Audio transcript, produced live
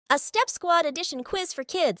A StepSquad edition quiz for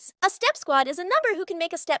kids. A StepSquad is a number who can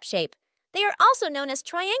make a step shape. They are also known as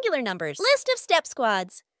triangular numbers. List of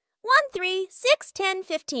StepSquads: 1, 3, 6, 10,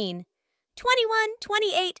 15, 21,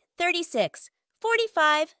 28, 36,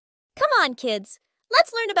 45. Come on, kids.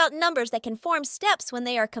 Let's learn about numbers that can form steps when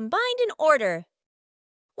they are combined in order.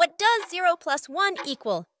 What does 0 plus 1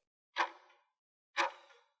 equal?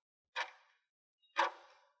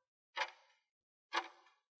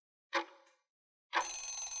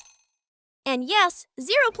 And yes,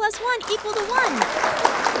 0 plus 1 equal to 1.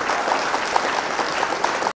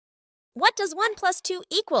 What does 1 plus 2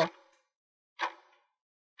 equal?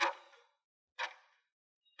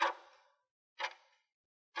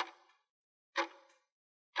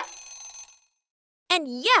 And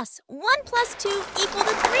yes, 1 plus 2 equal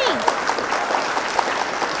to 3.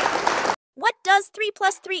 What does 3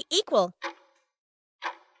 plus 3 equal?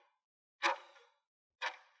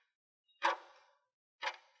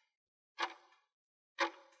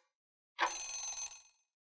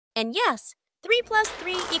 And yes, 3 plus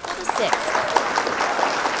 3 equal to 6.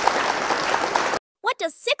 What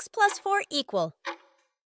does 6 plus 4 equal?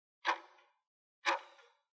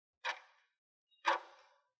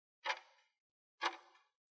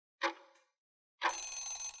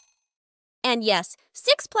 And yes,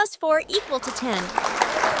 6 plus 4 equal to 10.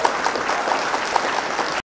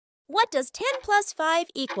 What does 10 plus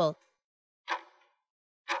 5 equal?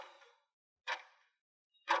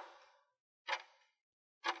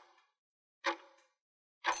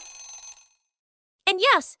 And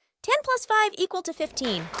yes, 10 plus 5 equal to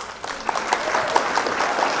 15.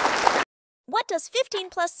 What does 15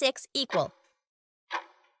 plus 6 equal?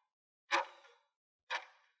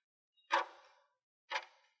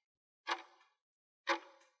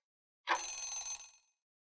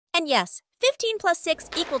 And yes, 15 plus 6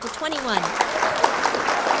 equal to 21.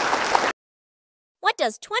 What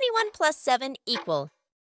does 21 plus 7 equal?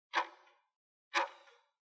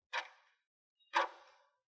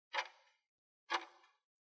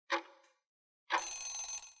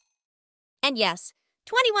 And yes,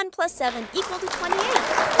 21 plus 7 equal to 28.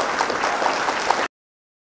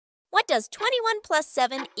 What does 21 plus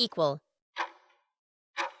 7 equal?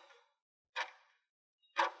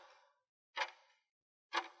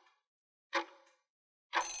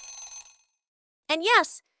 And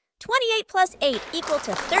yes, 28 plus 8 equal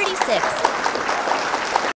to 36.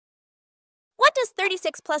 What does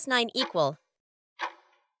 36 plus 9 equal?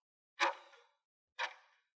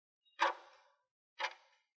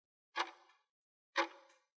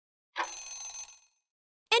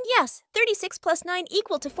 And yes, 36 plus 9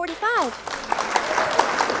 equal to 45.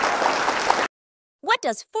 What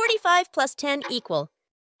does 45 plus 10 equal?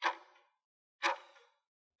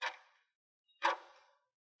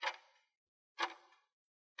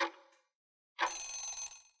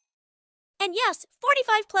 And yes,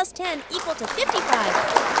 45 plus 10 equal to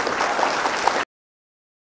 55.